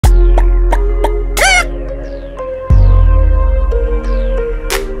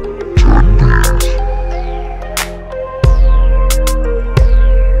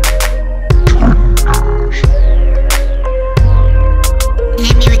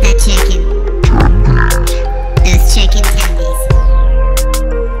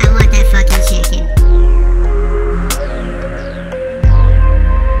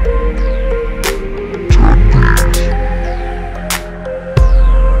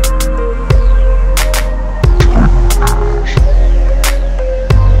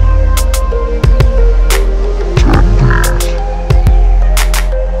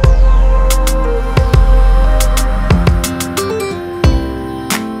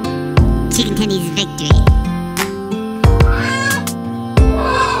chicken tendies victory.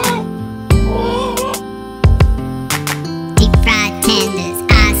 Deep fried tenders,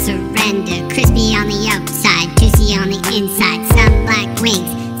 I surrender. Crispy on the outside, juicy on the inside. Some like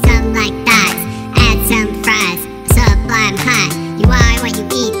wings, some like thighs. Add some fries, sublime high. You are what you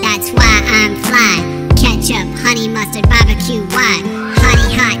eat, that's why I'm fly. Ketchup, honey mustard, barbecue, why?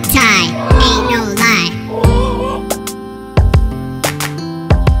 Honey hot Thai, ain't no lie.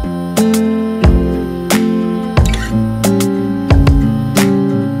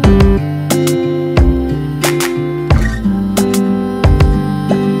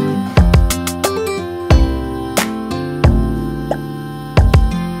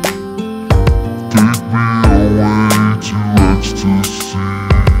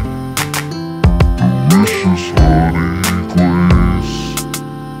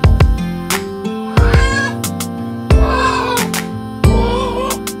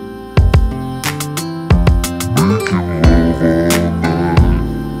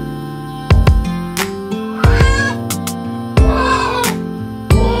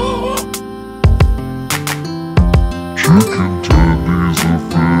 Chicken tendies a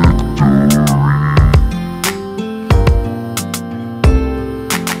victory.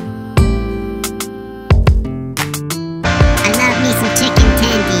 I love me some chicken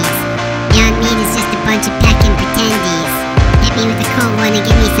tendies. Beyond meat is just a bunch of peckin' pretendies. Hit me with a cold one and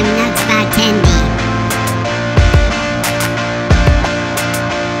give me some nuts by tendy.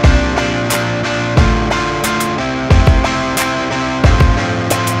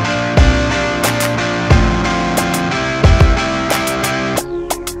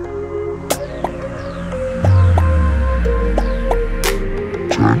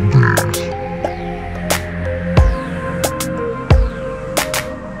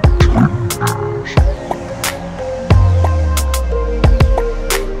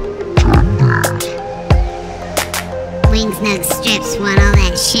 Wings, nugs, strips, want all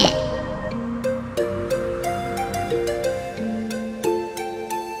that shit.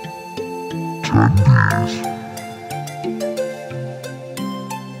 Tendies.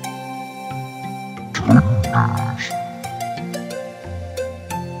 Tendies.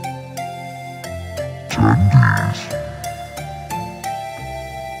 Tendies.